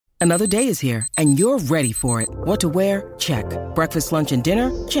Another day is here, and you're ready for it. What to wear? Check. Breakfast, lunch, and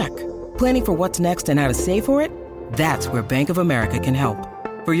dinner? Check. Planning for what's next and how to save for it? That's where Bank of America can help.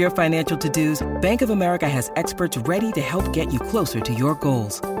 For your financial to-dos, Bank of America has experts ready to help get you closer to your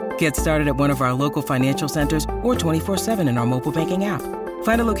goals. Get started at one of our local financial centers or 24/7 in our mobile banking app.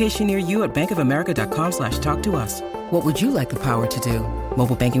 Find a location near you at bankofamerica.com/talktous. What would you like the power to do?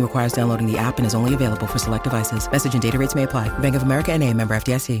 Mobile banking requires downloading the app and is only available for select devices. Message and data rates may apply. Bank of America N.A., member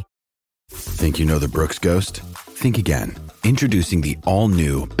FDIC. Think you know the Brooks Ghost? Think again. Introducing the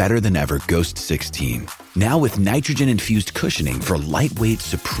all-new, better-than-ever Ghost 16. Now with nitrogen-infused cushioning for lightweight,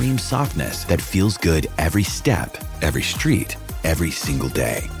 supreme softness that feels good every step, every street, every single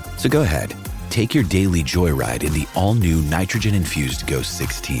day. So go ahead, take your daily joyride in the all-new nitrogen-infused Ghost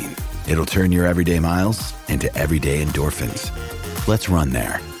 16. It'll turn your everyday miles into everyday endorphins. Let's run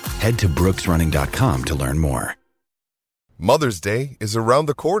there. Head to brooksrunning.com to learn more. Mother's Day is around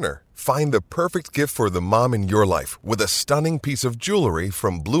the corner. Find the perfect gift for the mom in your life with a stunning piece of jewelry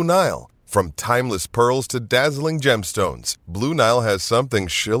from Blue Nile. From timeless pearls to dazzling gemstones, Blue Nile has something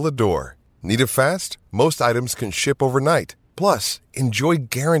she'll adore. Need it fast? Most items can ship overnight. Plus, enjoy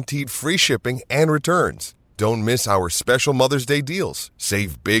guaranteed free shipping and returns. Don't miss our special Mother's Day deals.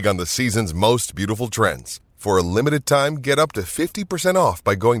 Save big on the season's most beautiful trends. For a limited time, get up to 50% off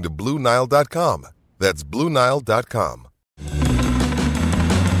by going to BlueNile.com. That's BlueNile.com.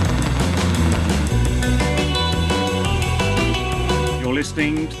 You're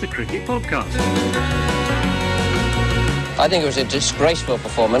listening to the Cricket Podcast. I think it was a disgraceful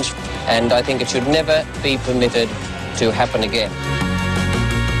performance, and I think it should never be permitted to happen again.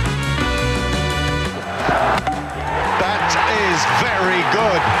 That is very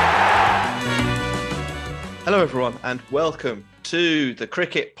good. Hello, everyone, and welcome to the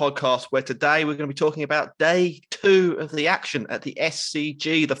Cricket Podcast, where today we're going to be talking about day 2 of the action at the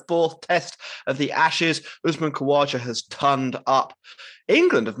SCG, the 4th test of the Ashes. Usman Khawaja has turned up.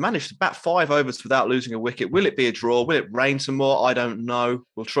 England have managed to bat 5 overs without losing a wicket. Will it be a draw? Will it rain some more? I don't know.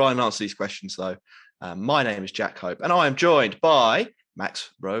 We'll try and answer these questions, though. My name is Jack Hope, and I am joined by Max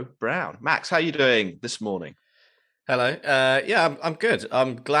Rowe Brown. Max, how are you doing this morning? Hello. Yeah, I'm good.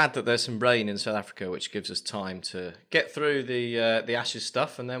 I'm glad that there's some rain in South Africa, which gives us time to get through the Ashes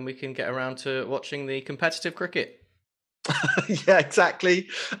stuff, and then we can get around to watching the competitive cricket. Yeah, exactly.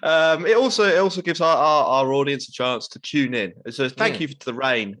 It also gives our audience a chance to tune in. So thank you to the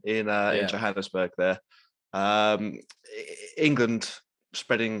rain in Johannesburg there. England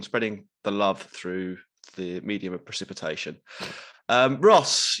spreading the love through the medium of precipitation.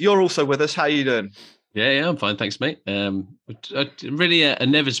 Ross, you're also with us. How are you doing? Yeah, I'm fine, thanks, mate. Really an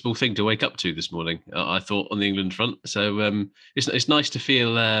inevitable thing to wake up to this morning, I thought, on the England front. So it's nice to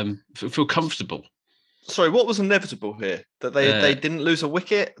feel comfortable. Sorry, what was inevitable here? That they didn't lose a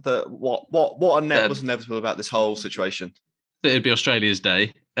wicket? That what was inevitable about this whole situation? It'd be Australia's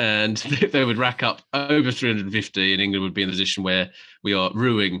day, and they would rack up over 350, and England would be in a position where we are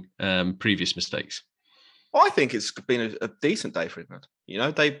ruining previous mistakes. Well, I think it's been a decent day for England. You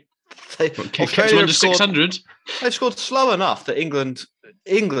know, Australia under 600. They've scored slow enough that England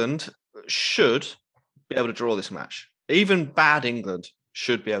should be able to draw this match. Even bad England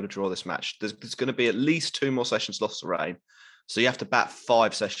should be able to draw this match. There's going to be at least 2 more sessions lost to rain, so you have to bat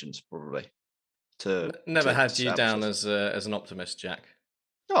 5 sessions probably. Never had you down as an optimist, Jack.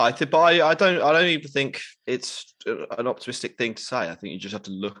 No, I don't even think it's an optimistic thing to say. I think you just have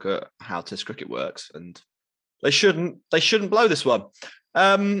to look at how Test cricket works, and they shouldn't blow this one.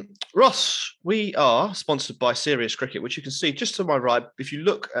 Ross, we are sponsored by Serious Cricket, which you can see just to my right. If you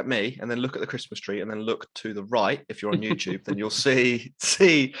look at me and then look at the Christmas tree and then look to the right, if you're on YouTube, then you'll see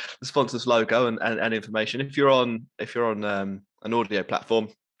the sponsor's logo and information. If you're on an audio platform,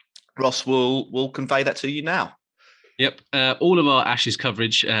 Ross will convey that to you now. Yep. All of our Ashes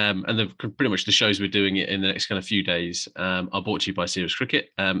coverage and pretty much the shows we're doing it in the next kind of few days are brought to you by Serious Cricket.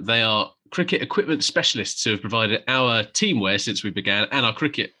 They are cricket equipment specialists who have provided our teamwear since we began, and our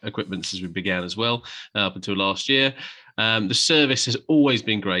cricket equipment since we began as well, up until last year. The service has always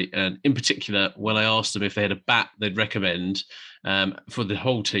been great. And in particular, when I asked them if they had a bat they'd recommend for the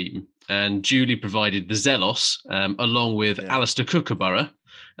whole team, and Julie provided the Zelos along with Alistair Kookaburra,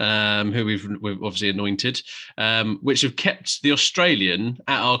 who we've obviously anointed, which have kept the Australian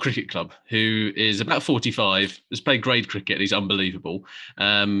at our cricket club, who is about 45, has played grade cricket, he's unbelievable.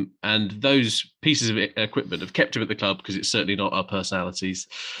 And those pieces of equipment have kept him at the club because it's certainly not our personalities.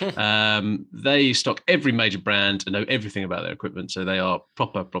 They stock every major brand and know everything about their equipment, so they are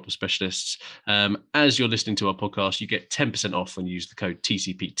proper specialists. As you're listening to our podcast, you get 10% off when you use the code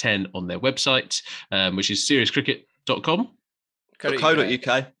TCP10 on their website, which is seriouscricket.com.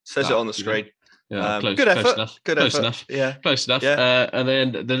 .co.uk says it on the screen. Yeah, good effort. Close enough. Yeah, close enough. Yeah. And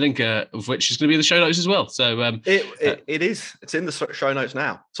then the link of which is going to be in the show notes as well. So it is. It's in the show notes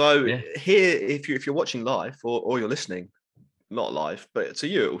now. So Yeah. here, if you're watching live or you're listening, not live, but to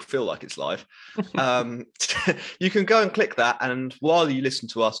you it will feel like it's live. You can go and click that, and while you listen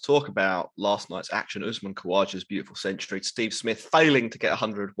to us talk about last night's action, Usman Khawaja's beautiful century, Steve Smith failing to get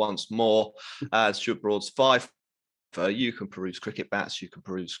 100 once more, Stuart Broad's 5. You can peruse cricket bats, you can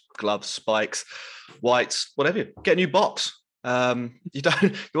peruse gloves, spikes, whites, whatever. Get a new box. You want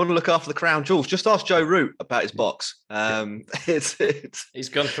to look after the crown jewels. Just ask Joe Root about his box. He's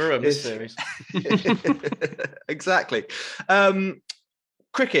gone through them this series. Exactly.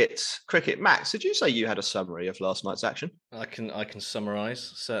 Cricket. Max, did you say you had a summary of last night's action? I can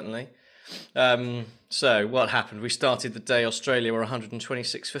summarise, certainly. So what happened? We started the day Australia were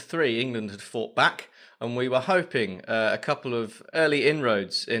 126 for 3. England had fought back, and we were hoping a couple of early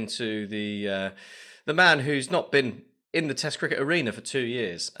inroads into the man who's not been in the Test cricket arena for 2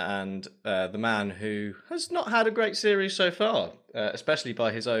 years, and the man who has not had a great series so far, especially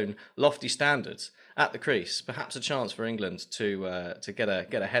by his own lofty standards at the crease. Perhaps a chance for England to get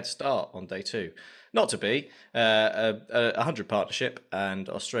a head start on day 2. Not to be a 100 partnership, and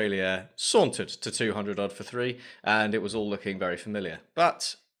Australia sauntered to 200 odd for 3, and it was all looking very familiar.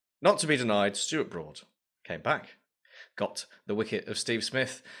 But not to be denied, Stuart Broad came back, got the wicket of Steve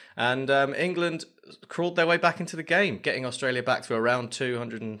Smith, and England crawled their way back into the game, getting Australia back to around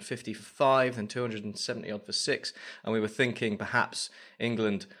 255 and 270 odd for 6. And we were thinking perhaps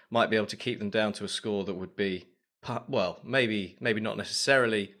England might be able to keep them down to a score that would be, well, maybe not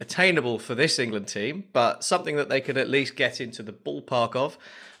necessarily attainable for this England team, but something that they could at least get into the ballpark of.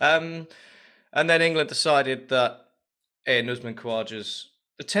 And then England decided that in Usman Khawaja's,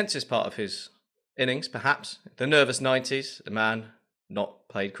 the tensest part of his innings, perhaps, the nervous 90s, the man not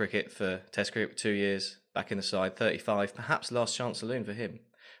played cricket for Test cricket for 2 years, back in the side, 35, perhaps last chance saloon for him.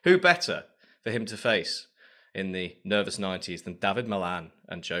 Who better for him to face in the nervous 90s than David Malan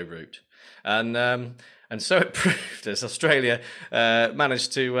and Joe Root? And so it proved, as Australia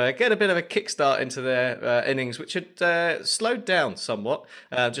managed to get a bit of a kickstart into their innings, which had slowed down somewhat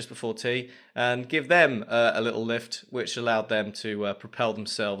just before tea, and give them a little lift, which allowed them to propel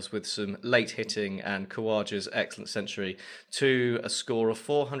themselves with some late hitting and Khawaja's excellent century to a score of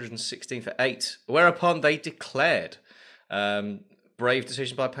 416 for 8, whereupon they declared. Brave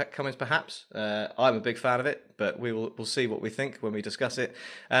decision by Pat Cummins, perhaps. I'm a big fan of it, but we'll see what we think when we discuss it.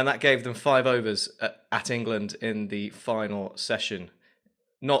 And that gave them 5 overs at England in the final session.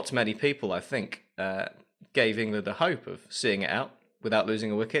 Not many people, I think, gave England a hope of seeing it out without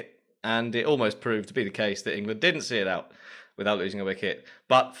losing a wicket. And it almost proved to be the case that England didn't see it out without losing a wicket.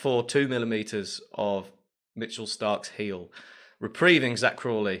 But for 2 millimetres of Mitchell Stark's heel, reprieving Zach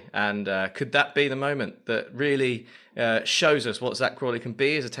Crawley. And could that be the moment that really shows us what Zach Crawley can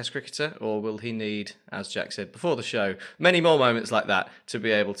be as a Test cricketer? Or will he need, as Jack said before the show, many more moments like that to be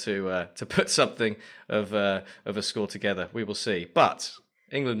able to put something of a score together? We will see. But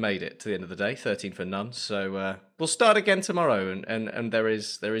England made it to the end of the day, 13 for none. So we'll start again tomorrow, and there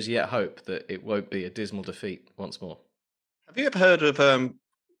is yet hope that it won't be a dismal defeat once more. Have you ever heard of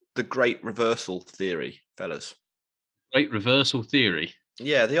the Great Reversal theory, fellas? Great Reversal theory?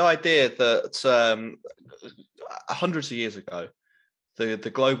 Yeah, the idea that hundreds of years ago,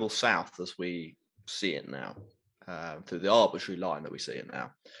 the global south, as we see it now, through the arbitrary line that we see it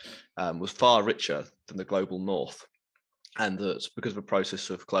now, was far richer than the global north. And that because of a process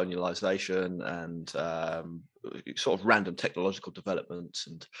of colonialization and sort of random technological developments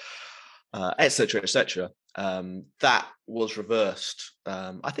and et cetera, that was reversed,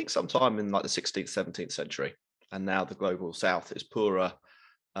 I think sometime in like the 16th, 17th century. And now the global south is poorer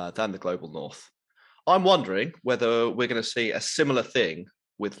than the global north. I'm wondering whether we're going to see a similar thing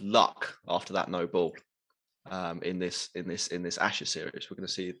with luck after that no ball in this Ashes series. We're going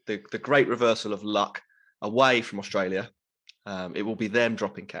to see the great reversal of luck away from Australia. It will be them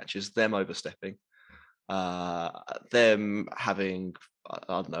dropping catches, them overstepping, them having, I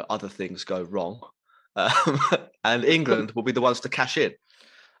don't know, other things go wrong. And England will be the ones to cash in.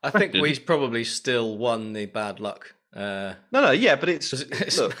 I think we've probably still won the bad luck. Yeah, but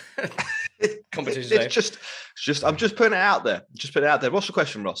it's look, competition. It's just I'm just putting it out there. What's the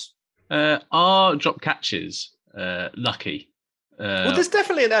question, Ross? Are drop catches lucky? Well, there's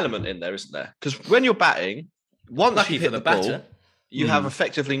definitely an element in there, isn't there? Because when you're batting, once lucky you hit for the batter, ball, you have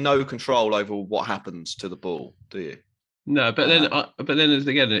effectively no control over what happens to the ball, do you? No, but then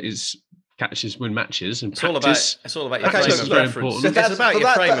again, it's catches win matches, and it's all about your frame of reference. It's about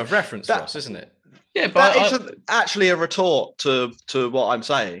your frame of reference, Ross, isn't it? Yeah, but that isn't actually a retort to what I'm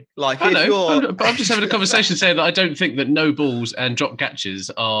saying. Like, I know, but I'm just having a conversation saying that I don't think that no balls and drop catches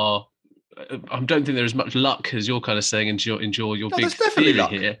are. I don't think there's as much luck as you're kind of saying into your big there's definitely theory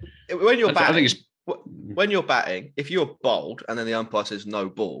luck. here. When you're batting, I think it's when you're batting, if you're bowled and then the umpire says no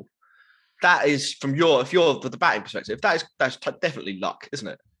ball, that is if you're the batting perspective, that's definitely luck, isn't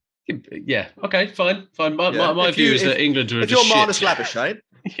it? Yeah. Okay. Fine. My view is that England are if just you're Marnus shit. Labuschagne,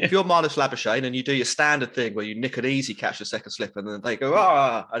 if you're Marnus Labuschagne and you do your standard thing where you nick an easy catch the second slip and then they go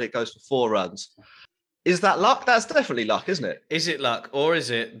and it goes for 4 runs. Is that luck? That's definitely luck, isn't it? Is it luck, or is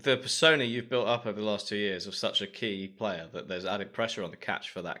it the persona you've built up over the last 2 years of such a key player that there's added pressure on the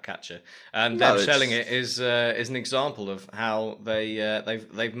catch for that catcher? And them shelling it is an example of how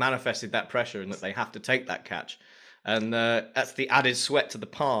they've manifested that pressure and that they have to take that catch. And that's the added sweat to the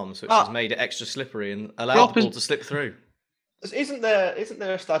palms, which has made it extra slippery and allowed the ball to slip through. Isn't there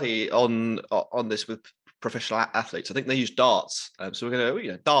a study on this with professional athletes? I think they use darts. So we're going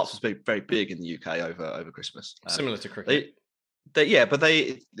to, darts was very big in the UK over Christmas. Similar to cricket.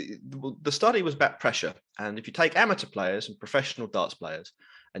 The study was about pressure. And if you take amateur players and professional darts players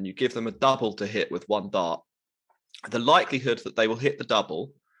and you give them a double to hit with one dart, the likelihood that they will hit the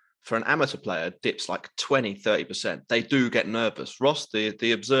double for an amateur player dips like 20-30%. They do get nervous. Ross,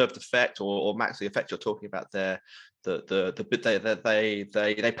 the observed effect or Max, the effect you're talking about there, they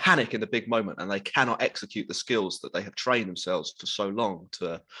panic in the big moment and they cannot execute the skills that they have trained themselves for so long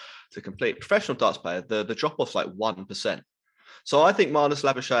to complete. Professional darts player, the drop off's like 1%. So I think Marnus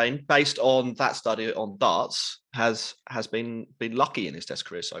Labuschagne, based on that study on darts, has been lucky in his Test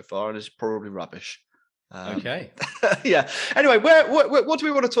career so far and is probably rubbish. Okay. Yeah. Anyway, what do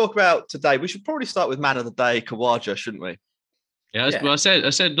we want to talk about today? We should probably start with man of the day, Khawaja, shouldn't we? Yeah, well, I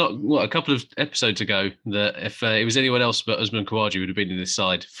said not a couple of episodes ago that if it was anyone else but Usman Khawaja would have been in this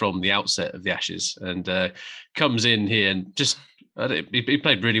side from the outset of the Ashes, and comes in here and just he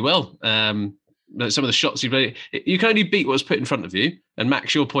played really well. Some of the shots he played, you can only beat what's put in front of you. And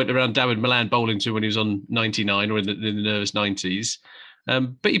Max, your point around Dawid Malan bowling to when he was on 99 or in the nervous 90s,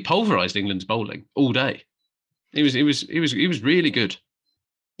 but he pulverised England's bowling all day. He was really good.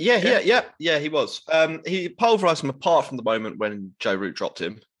 Yeah, he was. He pulverised him apart from the moment when Joe Root dropped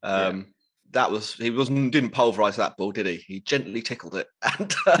him. Didn't pulverise that ball, did he? He gently tickled it,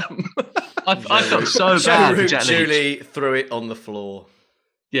 and I felt so bad. Joe Root duly threw it on the floor.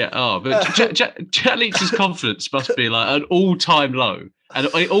 Yeah. Oh, but Jack Leach's confidence must be like an all-time low. And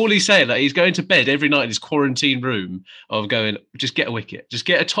all he's saying, like he's going to bed every night in his quarantine room of going, just get a wicket, just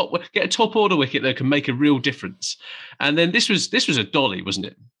get a top order wicket that can make a real difference. And then this was a dolly, wasn't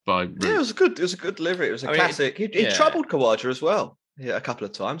it? By Root? Yeah, it was a good delivery. It was a classic. He troubled Khawaja as well. Yeah, a couple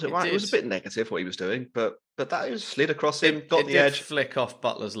of times. It was a bit negative what he was doing, but that was slid across him, got the edge. Flick off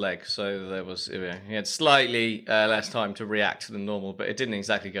Butler's leg, so there was he had slightly less time to react than normal, but it didn't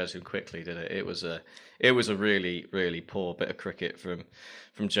exactly go too quickly, did it? It was a really, really poor bit of cricket from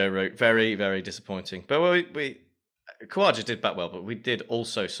Joe Root. Very, very disappointing. But Khawaja did bat well, but we did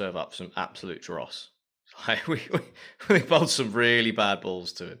also serve up some absolute dross. We bowled some really bad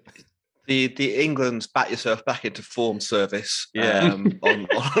balls to him. The England's bat yourself back into form service. Yeah.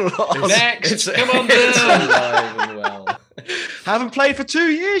 Next, come on down. Well. Haven't played for 2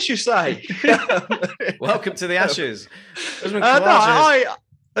 years, you say? Welcome to the Ashes. Usman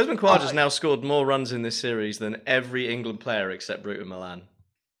Khawaja's now scored more runs in this series than every England player except Root and Malan.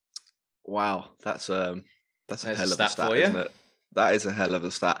 Wow, that's a hell of a stat, for you. Isn't it? That is a hell of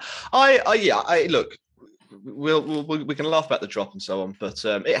a stat. Look. We can laugh about the drop and so on, but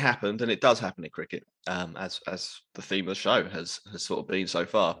it happened, and it does happen in cricket, as the theme of the show has sort of been so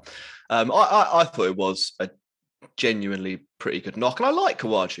far. I thought it was a genuinely pretty good knock, and I like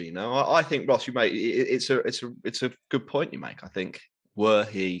Khawaja. I think Ross, you make it's a good point you make. I think were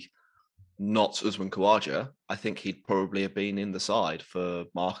he not Usman Khawaja, I think he'd probably have been in the side for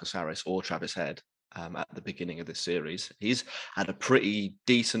Marcus Harris or Travis Head. At the beginning of this series, he's had a pretty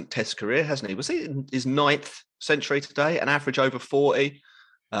decent Test career, hasn't he? Was he in his 9th century today? An average over 40.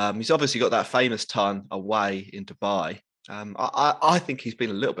 He's obviously got that famous ton away in Dubai. I think he's been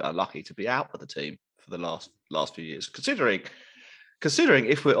a little bit unlucky to be out of the team for the last few years. Considering,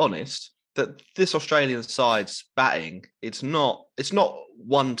 if we're honest, that this Australian side's batting, it's not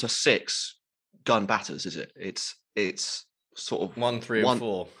 1 to 6 gun batters, is it? It's sort of 1, 3, and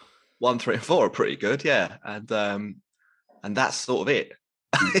 4. 1, 3, and 4 are pretty good, yeah, and that's sort of it.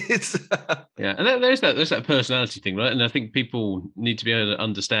 Yeah, and there's that personality thing, right? And I think people need to be able to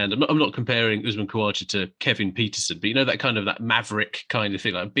understand. I'm not comparing Usman Khawaja to Kevin Peterson, but that kind of that maverick kind of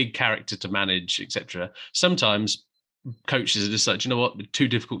thing, like a big character to manage, etc. Sometimes coaches are just like, you know what, too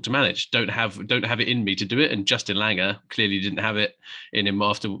difficult to manage. Don't have it in me to do it. And Justin Langer clearly didn't have it in him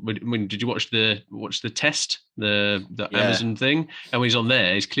after. When did you watch the test, the Amazon thing? And when he's on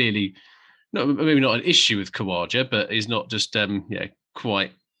there, he's clearly maybe not an issue with Khawaja, but he's not just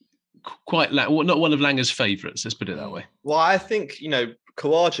quite not one of Langer's favourites. Let's put it that way. Well, I think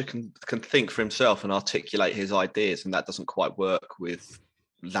Khawaja can think for himself and articulate his ideas, and that doesn't quite work with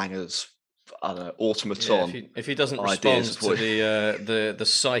Langer's automaton. Yeah, if he doesn't respond to the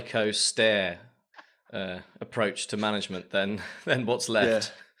psycho stare approach to management, then what's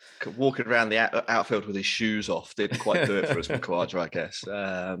left? Yeah. Walking around the outfield with his shoes off didn't quite do it for us, Khawaja, I guess.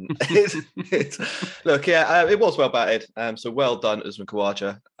 It was well batted. So well done, Usman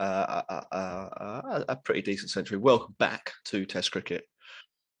Khawaja. A pretty decent century. Welcome back to Test cricket,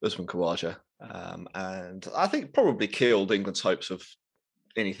 Usman Khawaja. And I think probably killed England's hopes of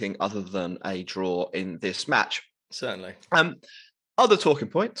anything other than a draw in this match. Certainly. Other talking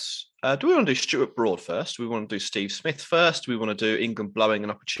points. Do we want to do Stuart Broad first? Do we want to do Steve Smith first? Do we want to do England blowing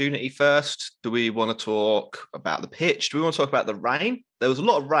an opportunity first? Do we want to talk about the pitch? Do we want to talk about the rain? There was a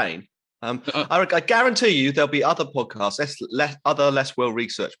lot of rain. I guarantee you there'll be other podcasts, other less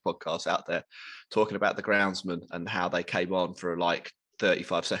well-researched podcasts out there talking about the groundsman and how they came on for like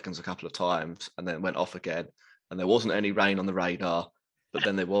 35 seconds a couple of times and then went off again. And there wasn't any rain on the radar, but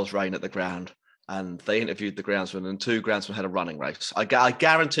then there was rain at the ground. And they interviewed the groundsman, and 2 groundsmen had a running race. I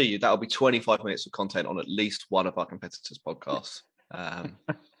guarantee you that'll be 25 minutes of content on at least one of our competitors' podcasts. Well,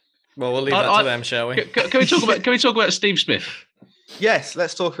 we'll leave that to them, shall we? Can we talk about Steve Smith? Yes,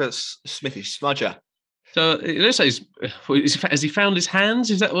 let's talk about Smithy Smudger. So let's say, has he found his hands?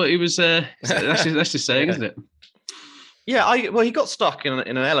 Is that what he was? That's just saying, isn't it? Yeah, he got stuck in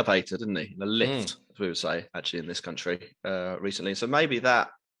an elevator, didn't he? In a lift, as we would say, actually, in this country recently. So maybe that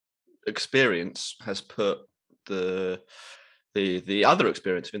experience has put the other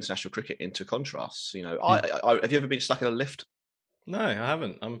experience of international cricket into contrast. Have you ever been stuck in a lift? No, I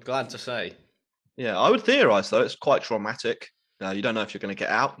haven't. I'm glad to say. Yeah, I would theorise though it's quite traumatic. You don't know if you're going to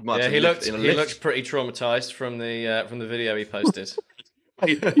get out. He looked pretty traumatized from the video he posted.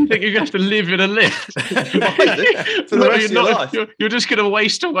 You think you're going to have to live in a lift for the rest of your life? You're just going to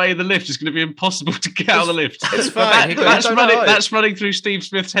waste away the lift. It's going to be impossible to get out of the lift. It's fine. That's running through Steve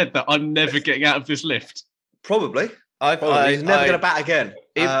Smith's head that I'm never getting out of this lift. Probably. He's never going to bat again.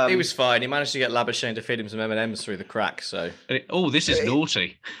 He was fine. He managed to get Labuschagne to feed him some M&Ms through the crack. So, this is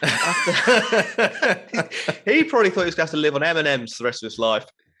naughty. He probably thought he was going to have to live on M&Ms for the rest of his life.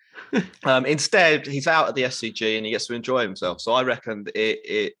 Instead, he's out at the SCG and he gets to enjoy himself. So I reckon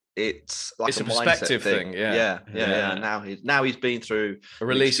it's like a perspective thing. Yeah. Now he's been through a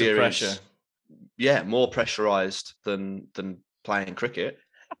release of pressure. Yeah, more pressurized than playing cricket.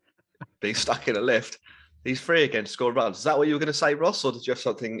 Being stuck in a lift. He's free again to score runs. Is that what you were going to say, Ross, or did you have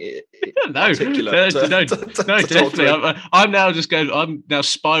something articulate? No, definitely. I'm now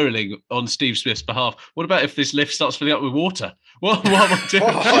spiraling on Steve Smith's behalf. What about if this lift starts filling up with water? What am I doing?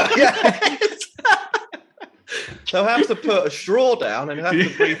 They'll have to put a straw down and he'll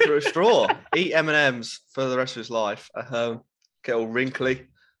have to breathe through a straw. Eat M&Ms for the rest of his life. Get all wrinkly.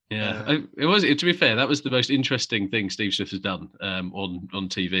 Yeah, it was. To be fair, that was the most interesting thing Steve Smith has done on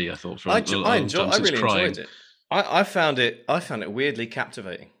TV. I thought. I really enjoyed it. I found it weirdly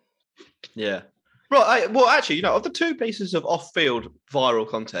captivating. Yeah. Right. Well, actually, of the 2 pieces of off-field viral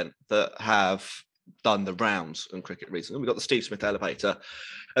content that have done the rounds in cricket recently, we've got the Steve Smith elevator,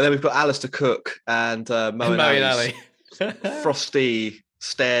 and then we've got Alistair Cook and Moeen Ali. Frosty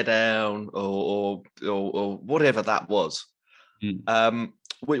stare down or whatever that was.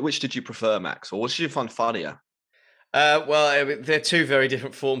 Which did you prefer, Max, or which did you find funnier? Well, they're 2 very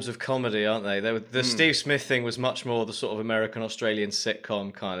different forms of comedy, aren't they? The Steve Smith thing was much more the sort of American-Australian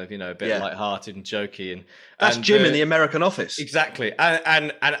sitcom kind of, a bit light-hearted and jokey. And that's Jim in the American Office. Exactly.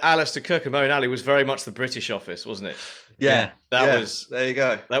 And Alistair Cook and Moeen Ali was very much the British Office, wasn't it? Yeah. That was... There you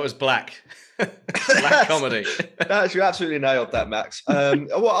go. That was black. Black comedy. You absolutely nailed that, Max. I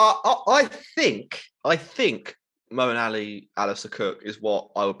think Moeen Ali, Alistair Cook is what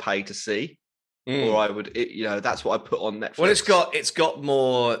I would pay to see, or I would, that's what I put on Netflix. Well, it's got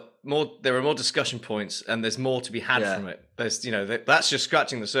more. There are more discussion points, and there's more to be had from it. There's, that's just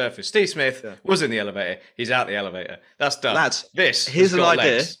scratching the surface. Steve Smith was in the elevator. He's out the elevator. That's done. Here's an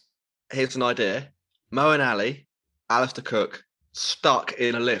idea. Here's an idea. Moeen Ali, Alistair Cook, stuck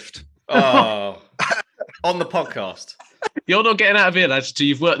in a lift. Oh, on the podcast. You're not getting out of here, lads, until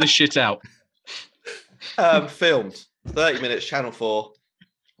you've worked this shit out. Filmed 30 minutes, Channel 4.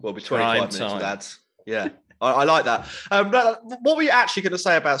 Will be 25 minutes, lads. Yeah, I like that. What were you actually going to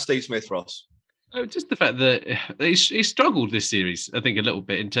say about Steve Smith, Ross? Just the fact that he struggled this series, I think, a little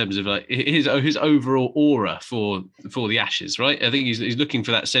bit in terms of like his overall aura for the Ashes, right? I think he's looking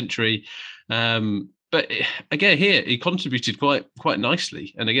for that century. But again, here he contributed quite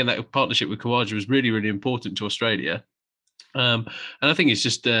nicely, and again, that partnership with Khawaja was really, really important to Australia. And I think it's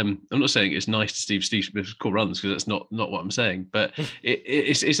just I'm not saying it's nice to Steve Smith score runs, because that's not what I'm saying, but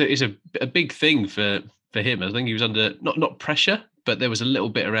it's a big thing for him. I think he was under not pressure, but there was a little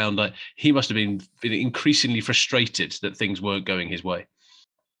bit around like he must have been increasingly frustrated that things weren't going his way.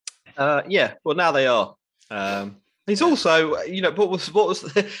 Yeah, well, now they are. He's also, what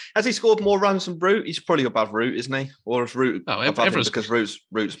was has he scored more runs than Root? He's probably above Root, isn't he? Or if Root above him because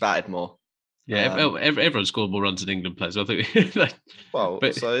Root's batted more. Yeah, everyone scored more runs than England players. I think.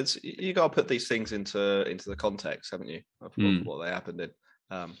 So it's you got to put these things into the context, haven't you? Of what they happened in.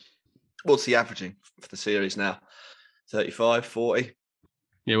 What's the averaging for the series now? 35, 40.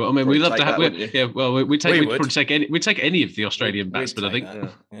 Yeah, well, I mean, we love to have. We'd take any of the Australian batsmen. I think.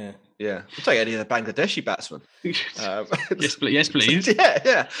 Yeah. We'll take any of the Bangladeshi batsmen. Yes, please.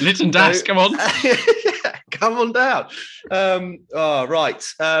 Yeah. Lytton Das, come on. Come on down. Right.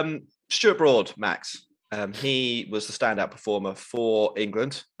 Stuart Broad, Max. He was the standout performer for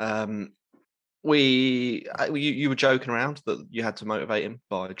England. You were joking around that you had to motivate him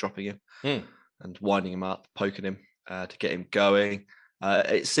by dropping him and winding him up, poking him to get him going.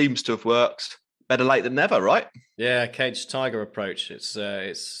 It seems to have worked. Better late than never, right? Yeah, cage tiger approach. It's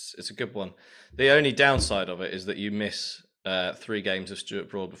a good one. The only downside of it is that you miss 3 games of Stuart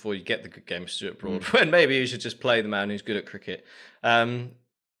Broad before you get the good game of Stuart Broad. When maybe you should just play the man who's good at cricket.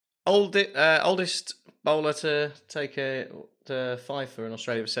 Oldest bowler to take a five for in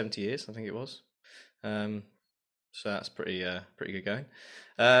Australia for 70 years, I think it was. So that's pretty good going.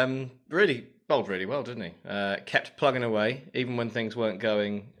 Really bowled really well, didn't he? Kept plugging away, even when things weren't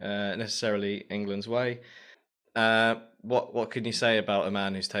going necessarily England's way. What can you say about a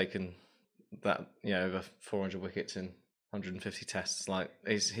man who's taken that, over 400 wickets in 150 tests? Like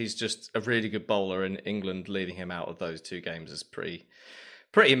he's just a really good bowler, and England leaving him out of those 2 games is pretty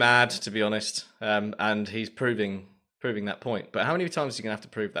mad, to be honest. And he's proving that point. But how many times are you gonna have to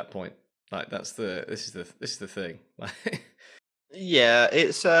prove that point? Like this is the thing. Yeah,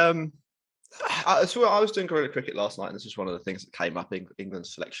 it's so I was doing guerrilla cricket last night, and this is one of the things that came up in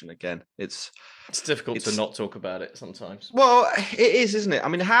England's selection again. It's difficult to not talk about it sometimes. Well, it is, isn't it? I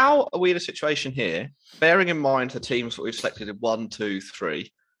mean, how are we in a situation here, bearing in mind the teams that we've selected in 1, 2, 3,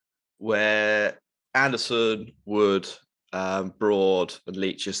 where Anderson, Wood, Broad, and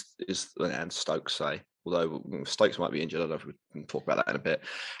Leach and Stokes, say, although Stokes might be injured. I don't know if we can talk about that in a bit.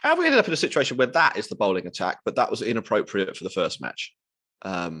 Have we ended up in a situation where that is the bowling attack, but that was inappropriate for the first match?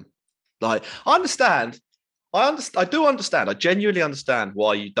 I understand. I do understand. I genuinely understand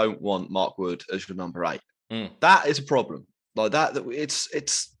why you don't want Mark Wood as your number 8. That is a problem. Like that,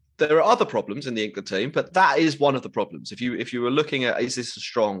 it's. There are other problems in the England team, but that is one of the problems. If you were looking at, is this a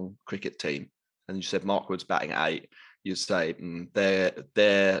strong cricket team, and you said Mark Wood's batting at 8, you'd say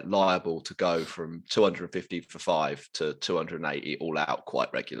they're liable to go from 250 for 5 to 280 all out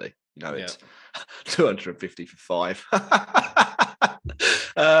quite regularly. It's 250 for 5.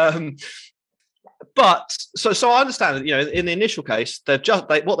 But so I understand that, in the initial case,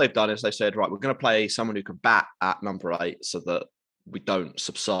 what they've done is they said, right, we're going to play someone who can bat at number 8 so that we don't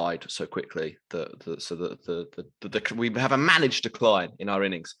subside so quickly, so that we have a managed decline in our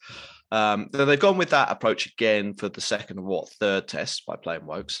innings. Then they've gone with that approach again for the second and third test by playing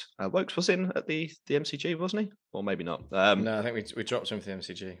Wokes. Wokes was in at the MCG, wasn't he? Or maybe not. No, I think we dropped him for the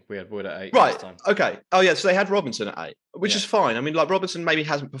MCG. We had Wood at 8 right. last time. Okay. Oh yeah, so they had Robinson at 8, which is fine. I mean, like Robinson maybe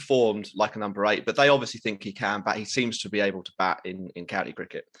hasn't performed like a number 8, but they obviously think he can bat. He seems to be able to bat in county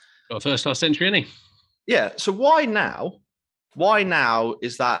cricket. Got a first-class century, isn't he? Yeah. So why now? Why now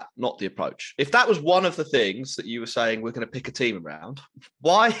is that not the approach? If that was one of the things that you were saying we're going to pick a team around,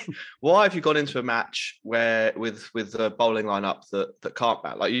 why have you gone into a match where with a bowling lineup that can't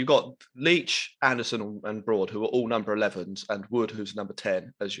bat? Like you've got Leach, Anderson, and Broad, who are all number 11s, and Wood, who's number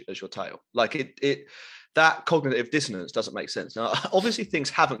 10 as your tail. Like that cognitive dissonance doesn't make sense. Now, obviously things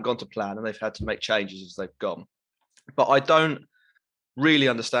haven't gone to plan, and they've had to make changes as they've gone. But I don't really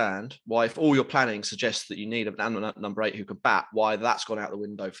understand why, if all your planning suggests that you need a number 8 who can bat, why that's gone out the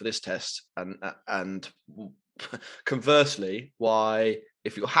window for this test, and conversely, why,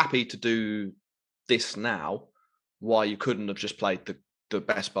 if you're happy to do this now, why you couldn't have just played the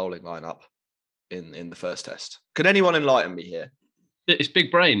best bowling lineup in the first test. Can anyone enlighten me here? It's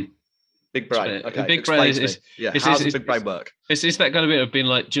big brain. Big brain. Okay. Big brain is how does big brain work? It's that kind of bit of being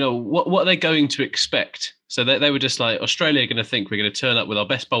like, do you know, what are they going to expect? So they were just like, Australia are going to think we're going to turn up with our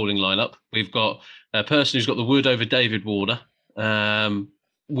best bowling lineup. We've got a person who's got the wood over David Warner.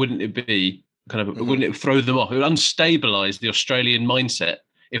 Wouldn't it be wouldn't it throw them off? It would unstabilize the Australian mindset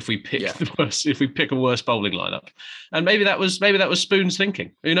if we pick a worse bowling lineup. And maybe that was Spoon's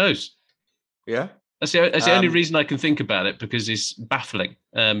thinking. Who knows? Yeah. That's the only reason I can think about it, because it's baffling.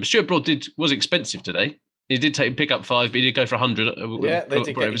 Stuart Broad was expensive today. He did pick up 5, but he did go for 100. Yeah, they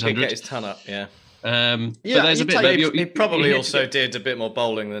did get his ton up. Yeah. But there's a bit. He probably also did a bit more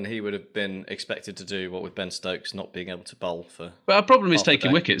bowling than he would have been expected to do. What with Ben Stokes not being able to bowl for. But our problem is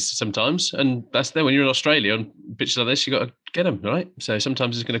taking wickets sometimes, and that's there when you're in Australia on pitches like this. You got to get them right. So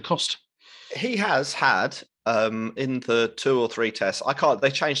sometimes it's going to cost. He has had in the 2 or 3 tests.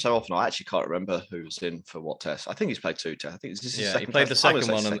 They change so often. I actually can't remember who was in for what test. I think he's played 2 tests. I think this is his second. He played the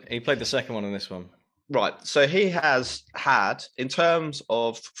second one. He played the second one in this one. Right. So he has had, in terms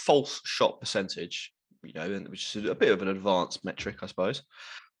of false shot percentage, which is a bit of an advanced metric, I suppose.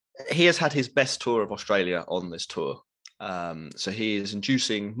 He has had his best tour of Australia on this tour. So he is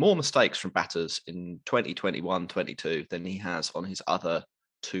inducing more mistakes from batters in 2021-22 than he has on his other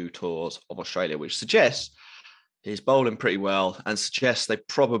 2 tours of Australia, which suggests he's bowling pretty well and suggests they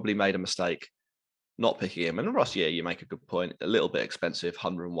probably made a mistake not picking him. And Ross, you make a good point. A little bit expensive,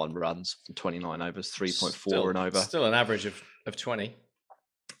 101 runs from 29 overs, 3.4 and over. Still an average of 20.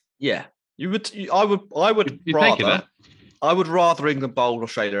 Yeah. I would rather England bowl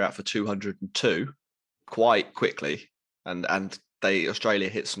Australia out for 202 quite quickly and Australia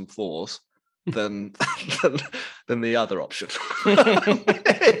hit some 4s than the other option.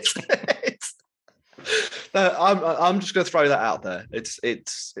 I'm just going to throw that out there. It's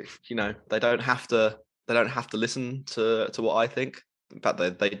they don't have to listen to what I think. In fact,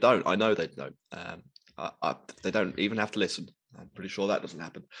 they don't. I know they don't. They don't even have to listen. I'm pretty sure that doesn't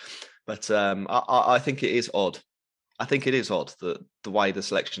happen. But I think it is odd. I think it is odd that the way the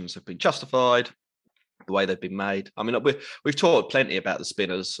selections have been justified, the way they've been made. I mean, we've talked plenty about the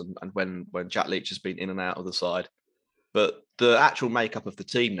spinners and when Jack Leach has been in and out of the side. But the actual makeup of the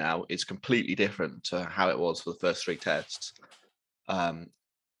team now is completely different to how it was for the first 3 tests,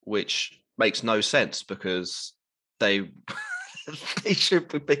 which makes no sense because they should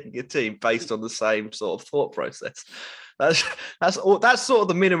be picking a team based on the same sort of thought process. That's sort of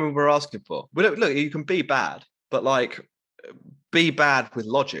the minimum we're asking for. Look, you can be bad, but be bad with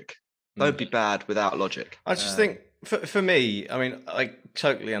logic. Don't be bad without logic. I just think for me, I mean, I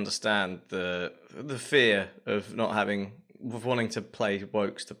totally understand the fear of wanting to play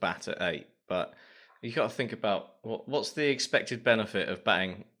Wokes to bat at 8, but you got to think about what's the expected benefit of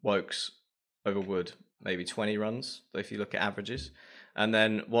batting Wokes over Wood, maybe 20 runs if you look at averages, and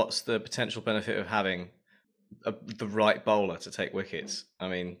then what's the potential benefit of having the right bowler to take wickets? I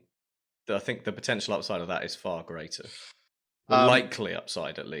mean, I think the potential upside of that is far greater. The likely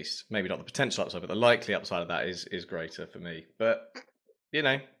upside, at least, maybe not the potential upside, but the likely upside of that is greater for me. But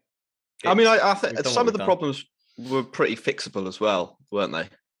I think some of the problems were pretty fixable as well, weren't they?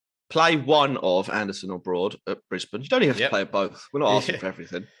 Play one of Anderson or Broad at Brisbane. You don't even have to play both. We're not asking for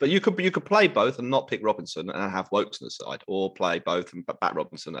everything, but you could play both and not pick Robinson and have Wokes on the side, or play both and bat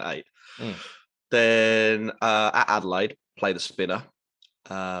Robinson at 8. Then at Adelaide, play the spinner.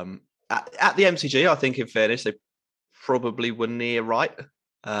 At the MCG, I think in fairness, they probably were near right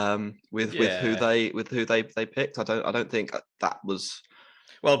with who they picked. I don't think that was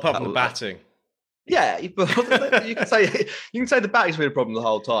apart from the batting. Yeah, but you can say the batting's been a problem the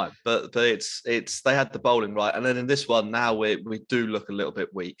whole time, but it's they had the bowling right, and then in this one now we do look a little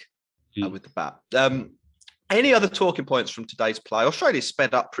bit weak with the bat. Any other talking points from today's play? Australia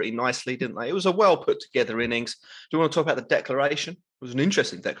sped up pretty nicely, didn't they? It was a well put together innings. Do you want to talk about the declaration? It was an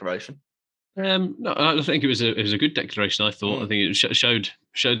interesting declaration. No, I think it was a good declaration. I thought. I think it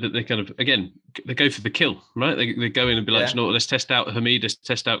showed that they kind of, again, they go for the kill, right? They go in and be like, you know what, let's test out Hamid, let's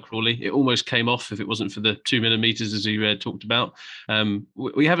test out Crawley. It almost came off if it wasn't for the 2 millimeters, as you talked about.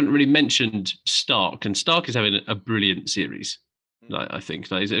 We haven't really mentioned Stark, and Stark is having a brilliant series. I think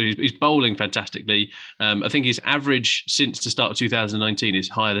he's bowling fantastically. I think his average since the start of 2019 is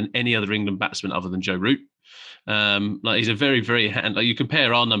higher than any other England batsman other than Joe Root. He's a very, very you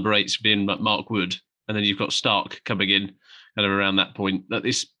compare our number 8s being Mark Wood, and then you've got Stark coming in kind of around that point.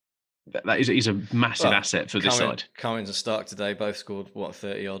 He's a massive asset for this side. Cummins and Stark today both scored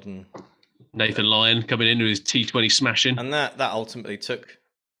 30 odd, and Nathan Lyon coming in with his T20 smashing, and that ultimately took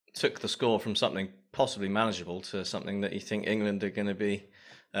the score from something possibly manageable to something that you think England are going to be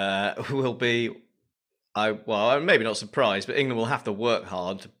will be. I'm maybe not surprised, but England will have to work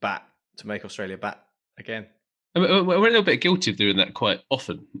hard to bat make Australia bat again. I mean, we're a little bit guilty of doing that quite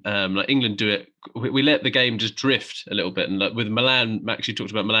often. Like England do it, we let the game just drift a little bit. And like with Milan, Max, you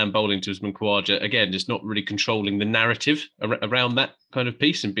talked about Milan bowling to Usman Khawaja, again, just not really controlling the narrative around that kind of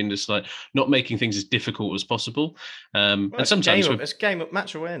piece and being just like not making things as difficult as possible. And sometimes it's game of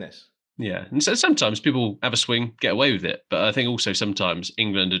match awareness. Yeah, and so sometimes people have a swing, get away with it. But I think also sometimes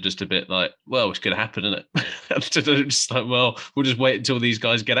England are just a bit like, well, it's going to happen, isn't it? Just like, well, we'll just wait until these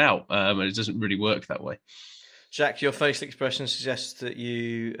guys get out. And it doesn't really work that way. Jack, your facial expression suggests that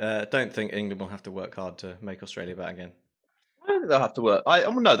you don't think England will have to work hard to make Australia bat again. I don't think they'll have to work.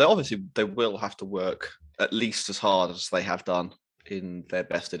 No, they will have to work at least as hard as they have done in their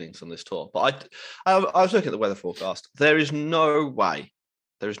best innings on this tour. But I was looking at the weather forecast. There is no way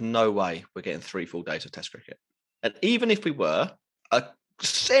we're getting 3 full days of Test cricket. And even if we were, a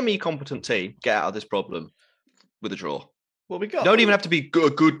semi-competent team get out of this problem with a draw. Well, don't even have to be a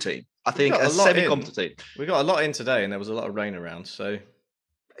good team. I think a semi-competent team. We got a lot in today, and there was a lot of rain around. So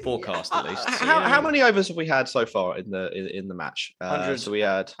forecast at least. How many overs have we had so far in the match? So we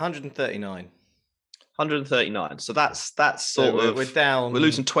had 139. 139. So that's sort of we're down. We're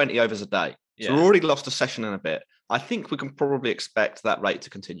losing 20 overs a day. So we've already lost a session and a bit. I think we can probably expect that rate to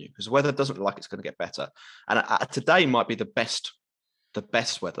continue because the weather doesn't look like it's going to get better. And today might be the best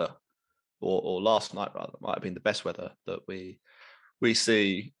weather, or last night rather might have been the best weather that we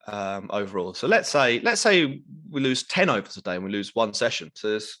see overall. So let's say we lose 10 overs a day and we lose 1 session. So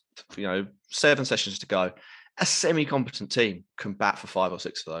there's 7 sessions to go. A semi-competent team can bat for 5 or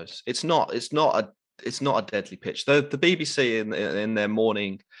 6 of those. It's not a deadly pitch. The BBC in their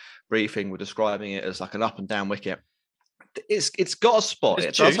morning briefing were describing it as like an up and down wicket. It's got a spot.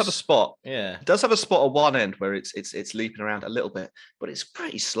 It does have a spot. Yeah, it does have a spot at one end where it's leaping around a little bit, but it's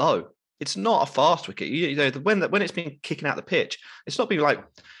pretty slow. It's not a fast wicket. When it's been kicking out the pitch, it's not been like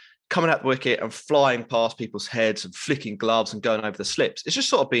coming out the wicket and flying past people's heads and flicking gloves and going over the slips. It's just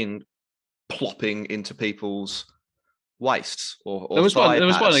sort of been plopping into people's waists or there was one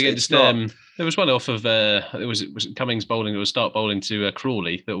against there was one off of it was Cummings bowling. It was Stark bowling to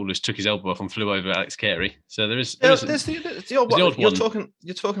Crawley that almost took his elbow off and flew over Alex Carey. So there's the odd one.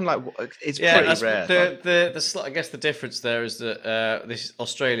 You're talking like it's pretty rare. I guess the difference there is that this is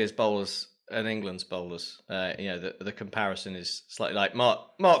Australia's bowlers and England's bowlers. The comparison is slightly like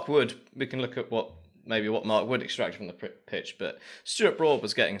Mark Wood. We can look at what Mark Wood extracted from the pitch, but Stuart Broad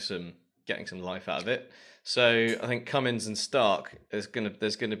was getting some life out of it. So I think Cummins and Stark there's going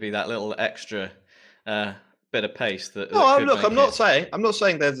to be that little extra bit of pace that. No, look, I'm not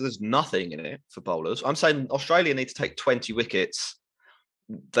saying there's nothing in it for bowlers. I'm saying Australia need to take 20 wickets.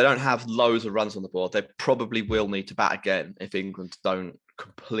 They don't have loads of runs on the board. They probably will need to bat again if England don't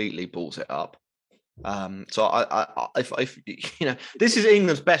completely balls it up. So if this is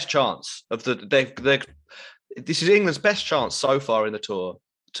England's best chance this is England's best chance so far in the tour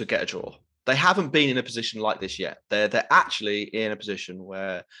to get a draw. They haven't been in a position like this yet. They're actually in a position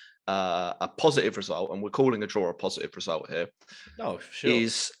where a positive result, and we're calling a draw a positive result here,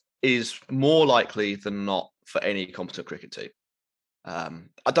 is more likely than not for any competent cricket team.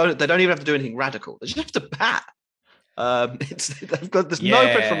 They don't even have to do anything radical. They just have to bat. There's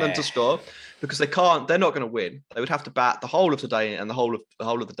no pressure on them to score because they can't. They're not going to win. They would have to bat the whole of today and the whole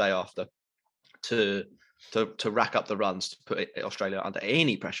of the day after to rack up the runs to put Australia under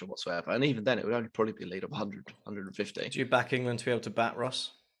any pressure whatsoever. And even then, it would only probably be a lead of 100, 150. Do you back England to be able to bat,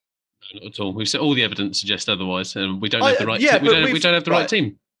 Ross? No, not at all. We've said all the evidence suggests otherwise, and we don't have the right. We don't have the right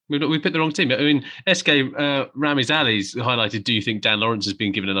team. We picked the wrong team. I mean, SK Ramiz Ali's highlighted. Do you think Dan Lawrence has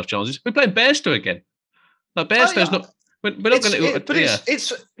been given enough chances? We're playing Bairstow again. Like Bairstow's not. We're not going to. But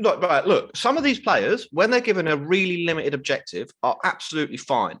it's not right. Look, some of these players, when they're given a really limited objective, are absolutely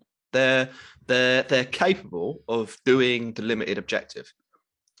fine. They're capable of doing the limited objective.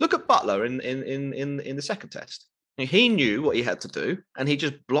 Look at Butler in the second test. He knew what he had to do, and he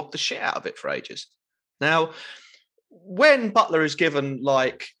just blocked the shit out of it for ages. Now, when Butler is given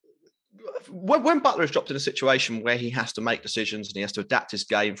when Butler is dropped in a situation where he has to make decisions and he has to adapt his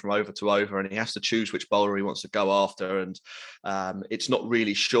game from over to over, and he has to choose which bowler he wants to go after, and it's not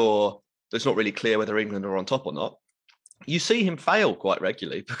really clear whether England are on top or not. You see him fail quite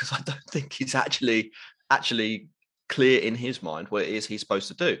regularly because I don't think he's actually clear in his mind what it is he's supposed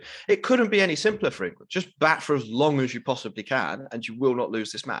to do. It couldn't be any simpler for England. Just bat for as long as you possibly can, and you will not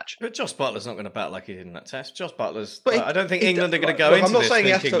lose this match. But Josh Butler's not going to bat like he did in that test. Josh Butler's. I don't think England are going to go into this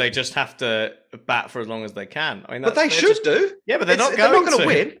thinking they just have to bat for as long. As they can. I mean, but they should do. Yeah, but they're not going to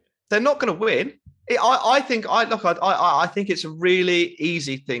win. They're not going to win. I think it's a really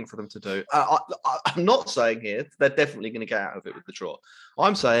easy thing for them to do. I'm not saying here they're definitely going to get out of it with the draw.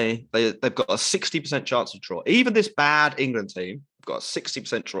 I'm saying they've got a 60% chance of draw. Even this bad England team have got a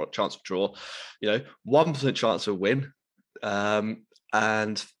 60% chance of draw. 1% chance of win,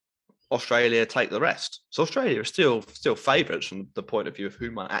 and Australia take the rest. So Australia are still favourites from the point of view of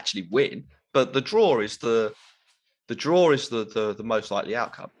who might actually win, but the draw is the most likely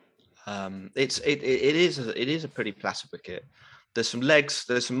outcome. It is a pretty placid wicket. There's some legs,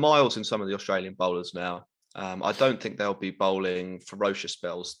 there's some miles in some of the Australian bowlers now. I don't think they'll be bowling ferocious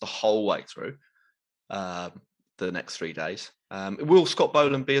spells the whole way through the next 3 days. Will Scott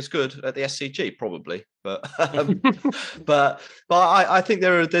Boland be as good at the SCG? Probably, but I think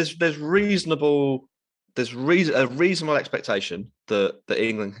there's a reasonable expectation that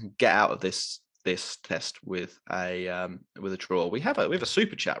England can get out of this test with a draw. We have a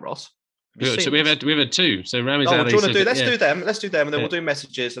super chat, Ross. So we've had two. So Rami's do you want to do? Let's do them, and then we'll do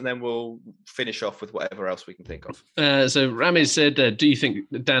messages, and then we'll finish off with whatever else we can think of. So Rami said, "Do you think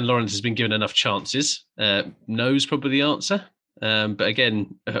that Dan Lawrence has been given enough chances?" No is probably the answer. But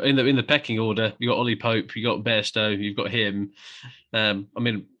again, in the pecking order, you got Ollie Pope, you got Bairstow, you've got him. I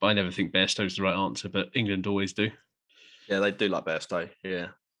never think Bairstow's the right answer, but England always do. Yeah, they do like Bairstow. Yeah.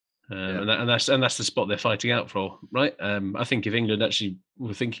 And that's the spot they're fighting out for, right? I think if England actually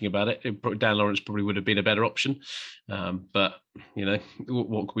were thinking about it, Dan Lawrence probably would have been a better option. But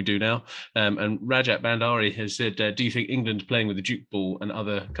what can we do now? And Rajat Bandari has said, "Do you think England playing with the Duke ball and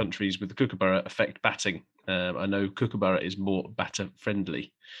other countries with the Kookaburra affect batting? I know Kookaburra is more batter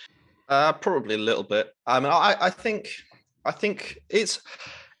friendly." Probably a little bit. I think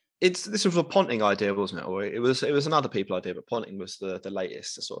this was a Ponting idea, wasn't it? Or it was another people idea, but Ponting was the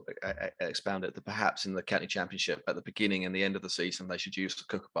latest to sort of expound it, that perhaps in the county championship at the beginning and the end of the season they should use the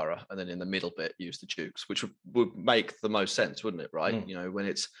Kookaburra, and then in the middle bit use the Dukes, which would make the most sense, wouldn't it? Right? When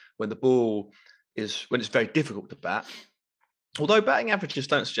it's very difficult to bat. Although batting averages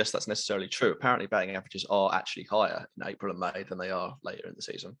don't suggest that's necessarily true. Apparently, batting averages are actually higher in April and May than they are later in the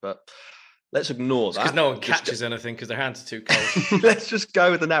season, but. Let's ignore that. Because no one catches anything because their hands are too cold. Let's just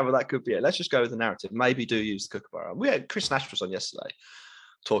go with the narrative. That could be it. Let's just go with the narrative. Maybe do use the Kookaburra. We had Chris Nash was on yesterday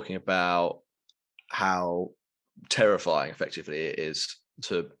talking about how terrifying effectively it is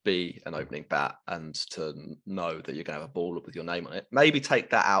to be an opening bat and to know that you're going to have a ball with your name on it. Maybe take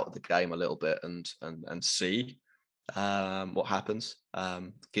that out of the game a little bit and see what happens.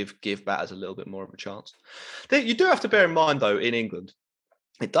 Give batters a little bit more of a chance. You do have to bear in mind, though, in England,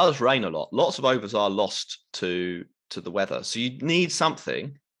 it does rain a lot. Lots of overs are lost to the weather. So you need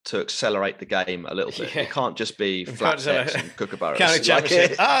something to accelerate the game a little bit. Yeah. It can't just be flat sets and Kookaburras.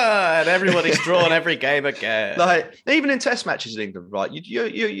 And everybody's drawn every game again. Like even in Test matches in England, right?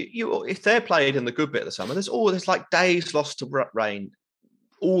 You if they're played in the good bit of the summer, there's like days lost to rain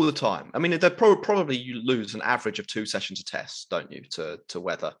all the time. I mean, they're probably you lose an average of 2 sessions of tests, don't you, to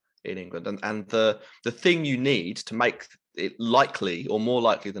weather in England? And the thing you need to make it likely or more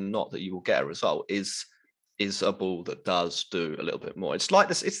likely than not that you will get a result is a ball that does do a little bit more. It's like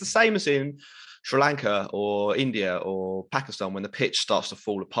this. It's the same as in Sri Lanka or India or Pakistan when the pitch starts to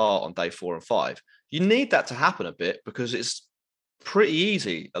fall apart on day 4 and 5. You need that to happen a bit because it's pretty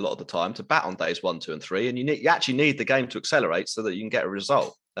easy a lot of the time to bat on days 1, 2, and 3, and you actually need the game to accelerate so that you can get a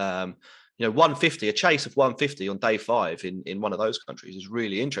result. 150, a chase of 150 on day 5 in one of those countries is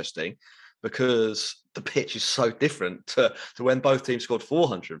really interesting because the pitch is so different to when both teams scored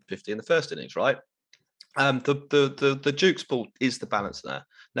 450 in the first innings, right? The Duke's ball is the balance there.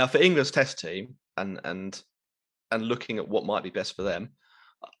 Now, for England's Test team and looking at what might be best for them,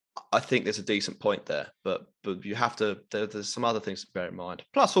 I think there's a decent point there. But you have to. There's some other things to bear in mind.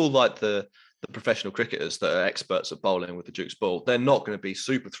 Plus, all like the professional cricketers that are experts at bowling with the Duke's ball, they're not going to be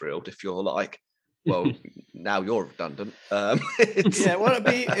super thrilled if you're like, well, now you're redundant. Yeah, well,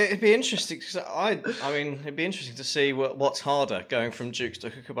 it'd be interesting because it'd be interesting to see what's harder, going from Dukes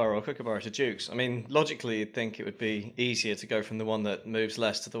to Kookaburra or Kookaburra to Dukes. I mean, logically, you'd think it would be easier to go from the one that moves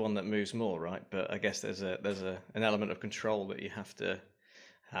less to the one that moves more, right? But I guess there's an element of control that you have to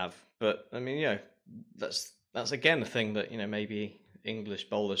have. But I mean, that's again the thing that maybe English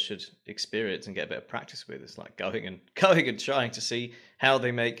bowlers should experience and get a bit of practice with. It's like going and trying to see how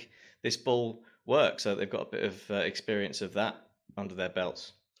they make this ball work, so they've got a bit of experience of that under their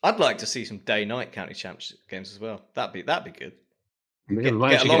belts. I'd like to see some day-night county championship games as well. That'd be good.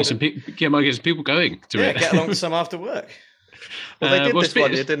 Get some people going to it. Get along to some after work. Well, they did this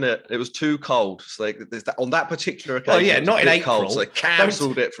one year, didn't it? It was too cold, so on that particular occasion. Not in April. Cold, so they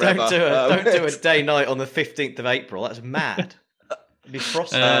cancelled it forever. Don't do a day-night on the 15th of April. That's mad. It'd be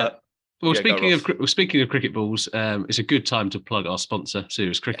frosty. Well, Yeah, speaking of cricket balls, it's a good time to plug our sponsor,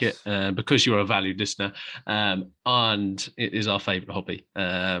 Serious Cricket, because you're a valued listener, and it is our favourite hobby.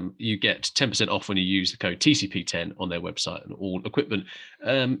 You get 10% off when you use the code TCP10 on their website and all equipment.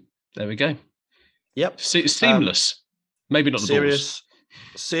 There we go. Yep. Seamless. Maybe not the balls.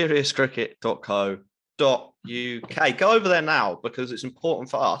 seriouscricket.co.uk. Go over there now because it's important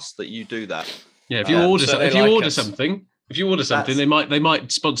for us that you do that. Yeah, if you order something. If you order something, they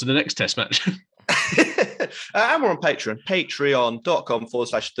might sponsor the next test match. And we're on Patreon,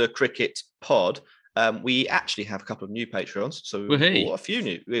 patreon.com/the cricket pod. We actually have a couple of new Patreons. So we've got a few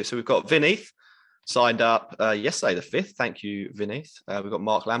new. So we've got Vineeth signed up yesterday, the 5th. Thank you, Vineeth. We've got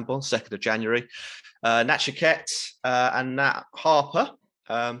Mark Lambon, 2nd of January. Nat Chiquette and Nat Harper.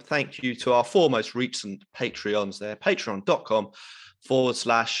 Thank you to our 4 most recent Patreons there.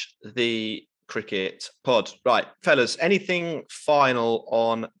 Patreon.com/the cricket pod. Right, fellas, anything final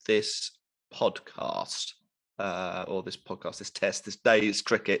on this podcast this test, this day's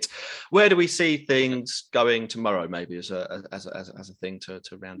cricket? Where do we see things going tomorrow, maybe as a thing to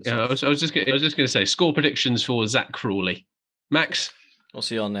round us off? I was just going to say score predictions for Zach Crawley. Max? What's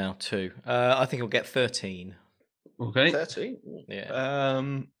he on now? 2. I think he'll get 13. Okay. 13? Yeah.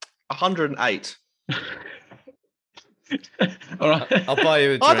 108. All right. I'll buy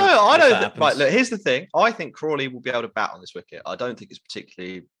you a drink. I don't. Right, look. Here's the thing. I think Crawley will be able to bat on this wicket. I don't think it's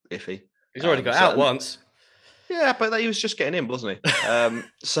particularly iffy. He's already got out once. Yeah, but he was just getting in, wasn't he?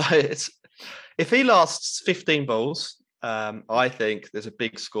 So if he lasts 15 balls, I think there's a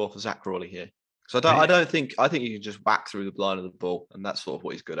big score for Zach Crawley here. So I think you can just whack through the line of the ball, and that's sort of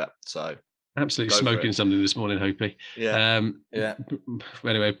what he's good at. So. Absolutely smoking something this morning, Hopey. Yeah.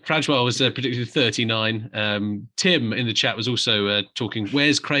 Anyway, Prajwal was predicted 39. Tim in the chat was also talking,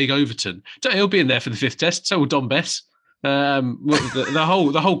 where's Craig Overton? He'll be in there for the 5th test. So will Don Bess.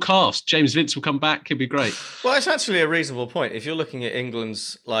 The whole cast. James Vince will come back. He'll be great. Well, it's actually a reasonable point. If you're looking at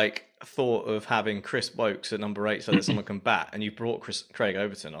England's thought of having Chris Wokes at number 8 so that someone can bat, and you brought Craig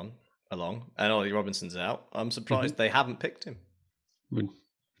Overton along, and Ollie Robinson's out, I'm surprised they haven't picked him. Would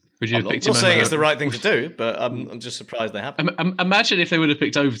you have picked him? I'm not saying it's the right thing to do, but I'm just surprised they haven't. Imagine if they would have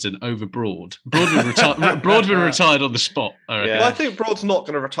picked Overton over Broad. Broad would have retired on the spot. I reckon. Well, I think Broad's not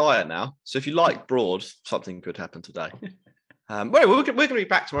going to retire now. So if you like Broad, something could happen today. We're going to be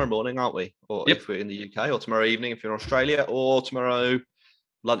back tomorrow morning, aren't we? Or if we're in the UK, or tomorrow evening if you're in Australia, or tomorrow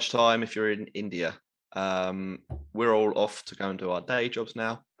lunchtime if you're in India. We're all off to go and do our day jobs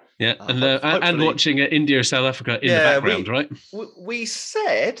now. Yeah, and watching India, South Africa in the background, right? We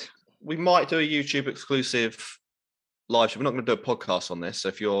said we might do a YouTube exclusive live show. We're not going to do a podcast on this, so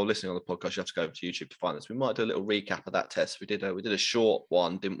if you're listening on the podcast, you have to go over to YouTube to find this. We might do a little recap of that test. We did a short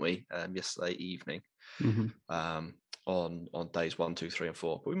one, didn't we, yesterday evening, on days 1, 2, 3, and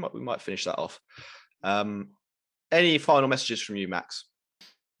 4. But we might finish that off. Any final messages from you, Max?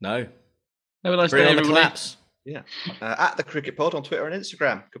 No. Have a nice day, everybody. Collapse. Yeah. At the Cricket Pod on Twitter and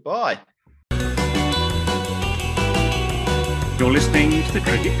Instagram. Goodbye. You're listening to the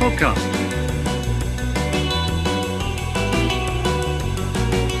Cricket Podcast.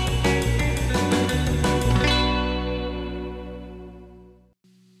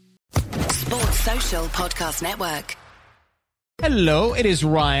 Sports Social Podcast Network. Hello, it is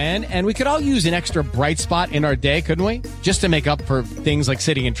Ryan, and we could all use an extra bright spot in our day, couldn't we? Just to make up for things like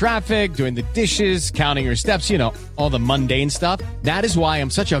sitting in traffic, doing the dishes, counting your steps, all the mundane stuff. That is why I'm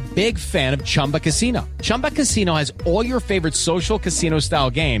such a big fan of Chumba Casino. Chumba Casino has all your favorite social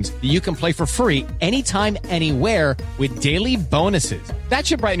casino-style games that you can play for free anytime, anywhere with daily bonuses. That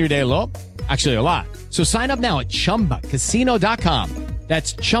should brighten your day a little. Actually, a lot. So sign up now at ChumbaCasino.com.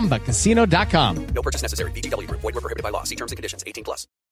 That's ChumbaCasino.com. No purchase necessary. VGW Group. Void where prohibited by law. See terms and conditions. 18+.